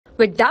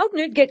With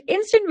Doubtnut, get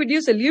instant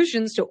video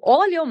solutions to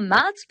all your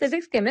maths,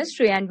 physics,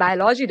 chemistry, and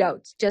biology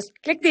doubts. Just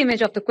click the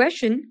image of the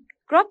question,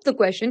 crop the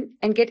question,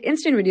 and get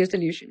instant video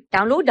solution.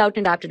 Download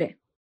Doubtnut app today.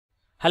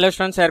 Hello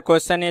students, our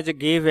question is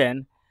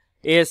given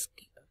is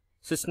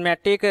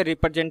systematic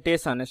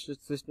representation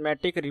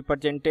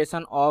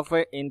of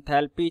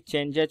enthalpy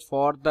changes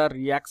for the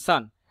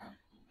reaction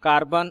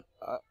carbon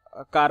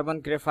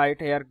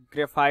graphite. Here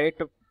graphite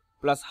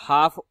plus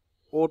half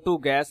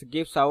O2 gas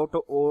gives out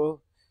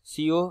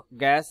CO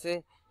gas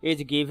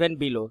is given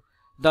below.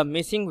 The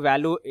missing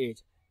value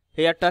is,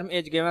 here term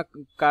is given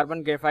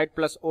carbon graphite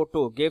plus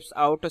O2 gives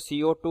out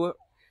CO2.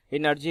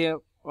 Energy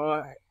of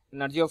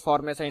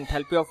formation,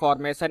 enthalpy of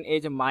formation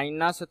is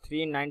minus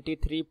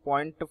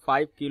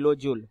 393.5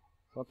 kilojoule.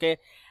 Okay,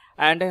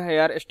 and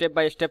here step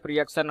by step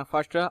reaction.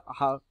 First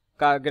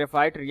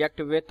graphite react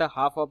with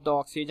half of the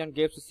oxygen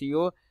gives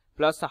CO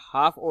plus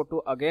half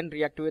O2, again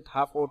react with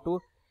half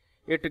O2,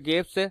 it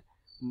gives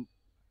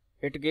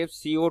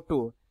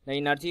CO2. The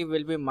energy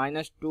will be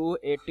minus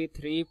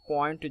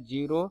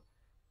 283.0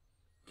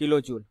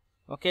 kilojoule.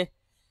 Okay,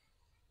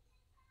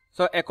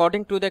 so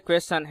according to the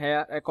question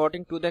here,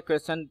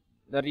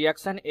 the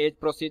reaction is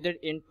proceeded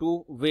in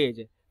two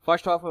ways.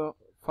 First of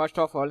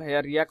all,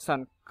 here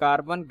reaction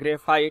carbon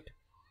graphite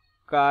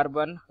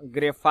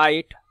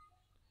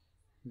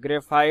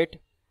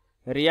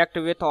react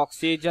with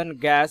oxygen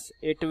gas,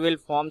 it will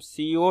form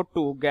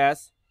CO2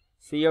 gas.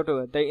 The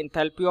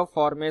enthalpy of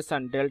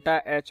formation,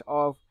 delta H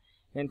of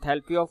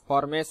enthalpy of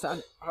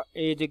formation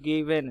is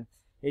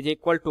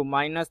equal to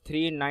minus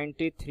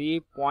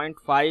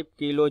 393.5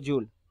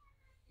 kilojoule.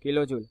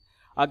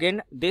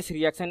 Again this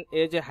reaction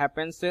is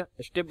happens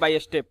step by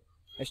step.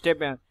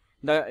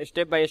 The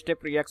step by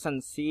step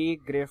reaction, C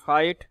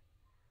graphite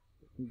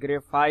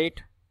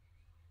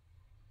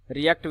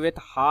react with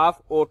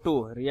half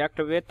O2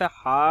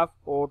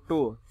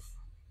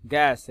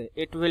 gas,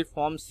 it will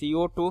form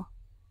CO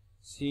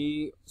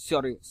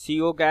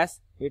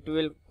gas, it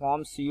will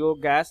form CO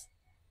gas.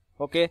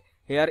 Okay,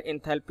 here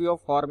enthalpy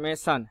of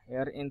formation,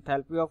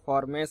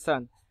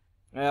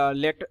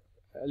 let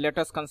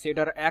us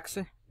consider X.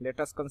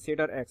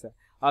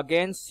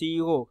 Again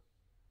CO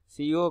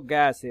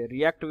gas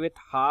react with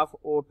half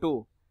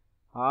O2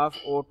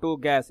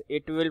 gas,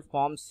 it will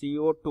form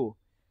CO2.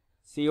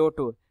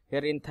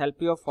 Here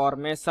enthalpy of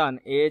formation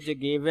is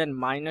given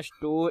minus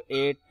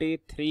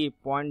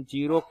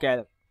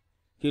 283.0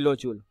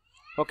 kilojoule.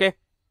 Okay,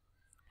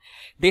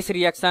 this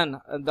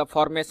reaction, the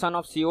formation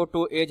of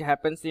CO2 is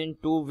happens in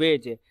two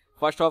ways.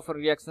 First of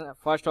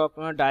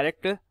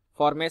direct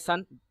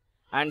formation,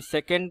 and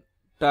second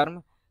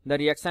term the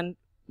reaction,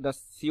 the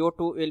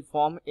CO2 will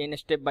form in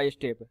step by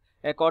step.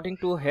 According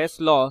to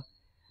Hess law,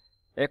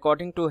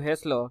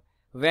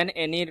 when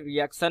any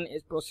reaction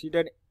is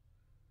proceeded,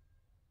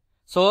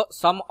 so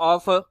sum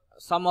of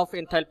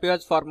enthalpy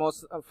of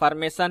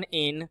formation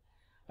in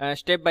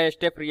step by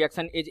step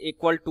reaction is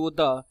equal to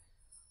the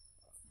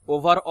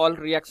overall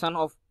reaction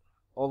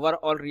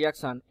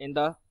in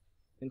the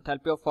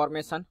enthalpy of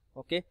formation.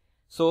 Okay,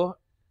 so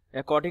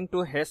according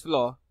to Hess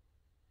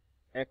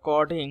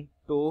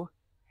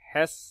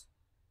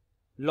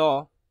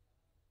law,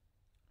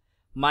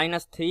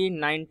 minus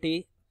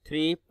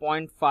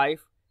 393.5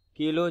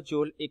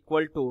 kilojoule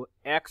equal to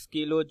X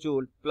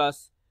kilojoule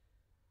plus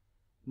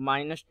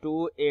minus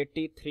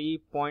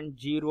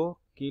 283.0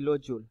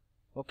 kilojoule.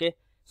 Okay,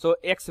 so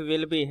X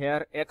will be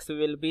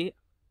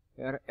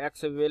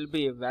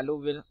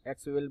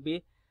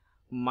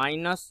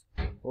minus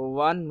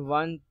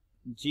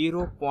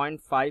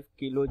 110.5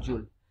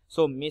 kilojoule.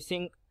 So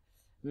missing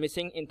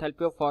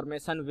enthalpy of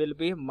formation will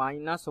be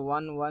minus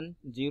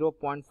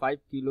 110.5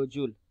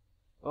 kilojoule.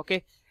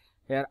 Okay,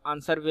 here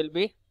answer will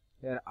be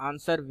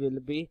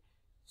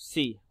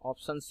C,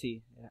 option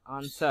C.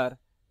 Answer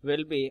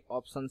will be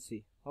option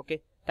C.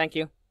 Okay, thank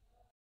you.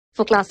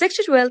 For class 6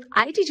 to 12,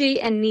 IIT JEE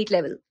and NEET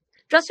level.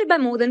 Trusted by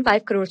more than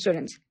 5 crore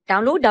students.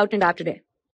 Download Doubtnut app today.